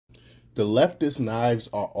The leftist knives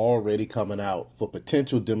are already coming out for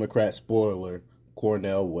potential Democrat spoiler,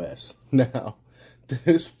 Cornel West. Now,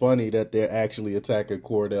 it's funny that they're actually attacking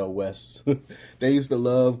Cornel West. They used to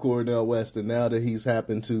love Cornel West, and now that he's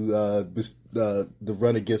happened to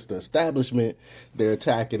run against the establishment, they're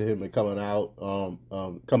attacking him and coming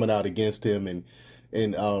out against him and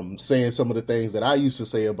saying some of the things that I used to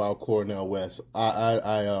say about Cornel West.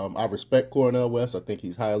 I respect Cornel West. I think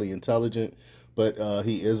he's highly intelligent, but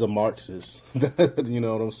he is a Marxist. You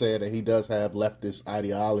know what I'm saying? And he does have leftist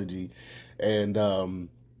ideology, and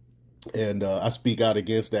I speak out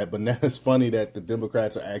against that. But now it's funny that the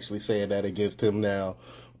Democrats are actually saying that against him now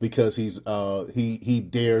because he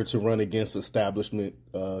dared to run against establishment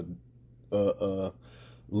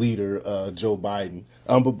leader Joe Biden.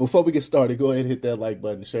 But before we get started, go ahead and hit that like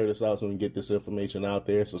button, share this out so we can get this information out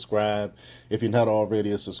there. Subscribe if you're not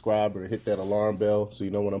already a subscriber. Hit that alarm bell so you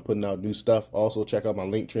know when I'm putting out new stuff. Also, check out my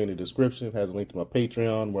link tree in the description. It has a link to my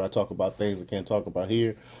Patreon where I talk about things I can't talk about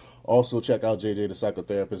here. Also, check out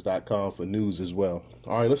jjthepsychotherapist.com for news as well.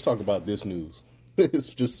 All right, let's talk about this news.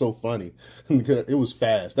 It's just so funny. It was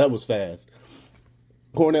fast. That was fast.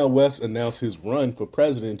 Cornel West announced his run for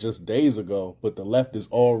president just days ago, but the left is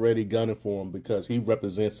already gunning for him because he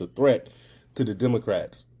represents a threat to the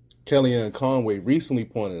Democrats. Kellyanne Conway recently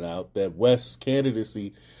pointed out that West's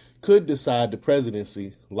candidacy could decide the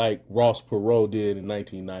presidency like Ross Perot did in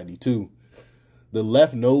 1992. The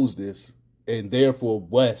left knows this, and therefore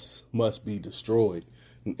West must be destroyed.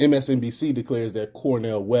 MSNBC declares that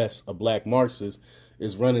Cornel West, a black Marxist,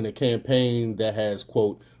 is running a campaign that has,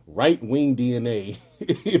 quote, right-wing DNA.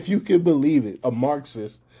 If you can believe it, a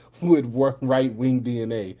Marxist would work right-wing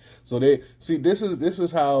DNA. So they see this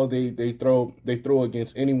is how they throw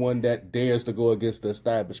against anyone that dares to go against the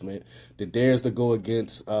establishment, that dares to go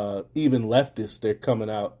against even leftists. They're coming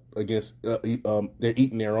out against they're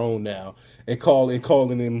eating their own now and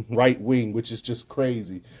calling them right-wing, which is just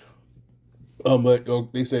crazy. But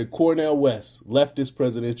they said Cornel West, leftist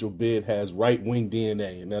presidential bid has right-wing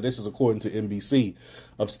DNA. Now, this is according to NBC.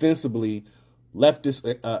 Ostensibly, leftist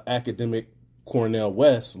academic Cornel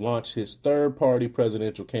West launched his third-party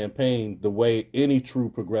presidential campaign the way any true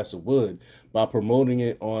progressive would, by promoting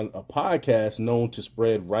it on a podcast known to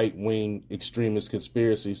spread right-wing extremist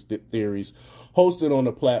conspiracy theories, hosted on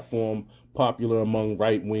a platform popular among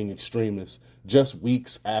right-wing extremists, just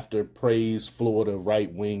weeks after praised Florida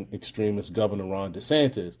right-wing extremist Governor Ron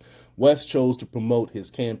DeSantis. West chose to promote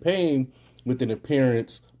his campaign with an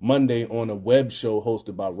appearance Monday on a web show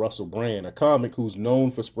hosted by Russell Brand, a comic who's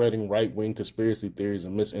known for spreading right-wing conspiracy theories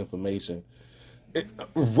and misinformation.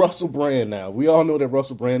 Russell Brand now. We all know that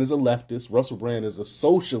Russell Brand is a leftist. Russell Brand is a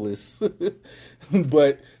socialist.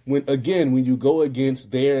 But when you go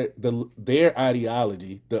against their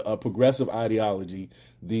ideology, the progressive ideology,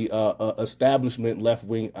 the establishment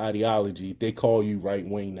left-wing ideology, they call you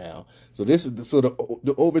right-wing now. So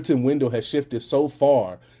the Overton window has shifted so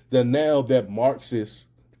far that now that Marxists,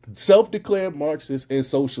 self-declared Marxists and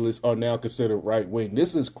socialists are now considered right-wing.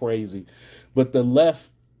 This is crazy. But the left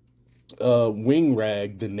wing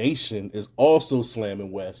rag, The Nation, is also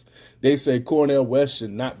slamming West. They say Cornel West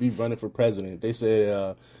should not be running for president. They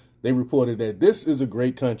said they reported that this is a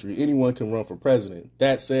great country. Anyone can run for president.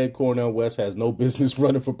 That said, Cornel West has no business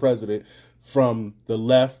running for president from the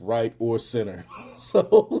left, right, or center.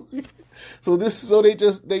 So they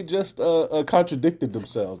just contradicted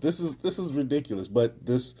themselves. This is ridiculous. But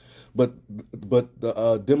the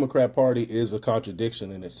Democrat Party is a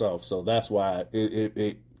contradiction in itself. So that's why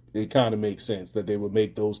it kind of makes sense that they would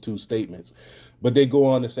make those two statements. But they go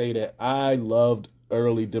on to say that I loved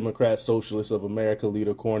early Democrat Socialists of America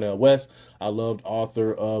leader Cornel West. I loved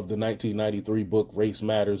author of the 1993 book Race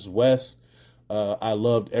Matters West. I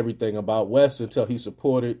loved everything about West until he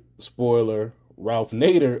supported, spoiler, Ralph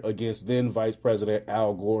Nader against then Vice President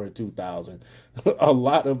Al Gore in 2000. A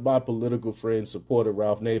lot of my political friends supported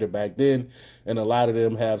Ralph Nader back then, and a lot of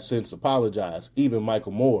them have since apologized, even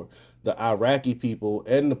Michael Moore. The Iraqi people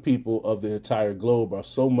and the people of the entire globe are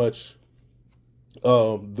so much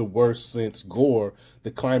the worst since Gore, the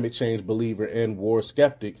climate change believer and war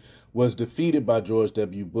skeptic, was defeated by George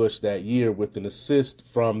W. Bush that year with an assist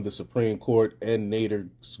from the Supreme Court and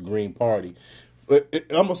Nader's Green Party. But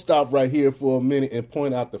I'm going to stop right here for a minute and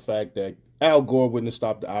point out the fact that Al Gore wouldn't have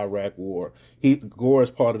stopped the Iraq war. Gore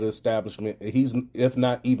is part of the establishment. He's, if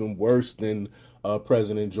not even worse than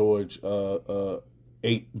President George W.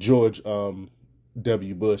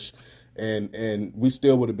 Bush. and we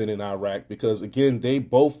still would have been in Iraq because, again, they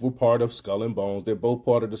both were part of Skull and Bones. They're both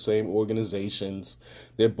part of the same organizations.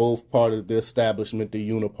 They're both part of the establishment, the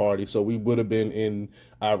Uniparty. So we would have been in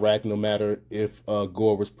Iraq no matter if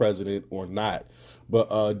Gore was president or not.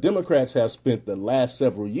 But Democrats have spent the last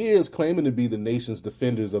several years claiming to be the nation's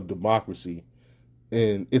defenders of democracy,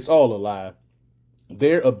 and it's all a lie.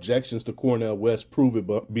 Their objections to Cornel West prove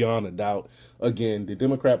it beyond a doubt. Again, the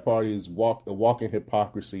Democrat Party is a walking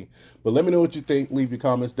hypocrisy. But let me know what you think. Leave your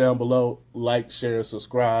comments down below. Like, share,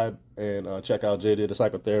 subscribe, and check out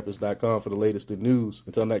jdthepsychotherapist.com for the latest in news.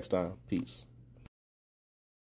 Until next time, peace.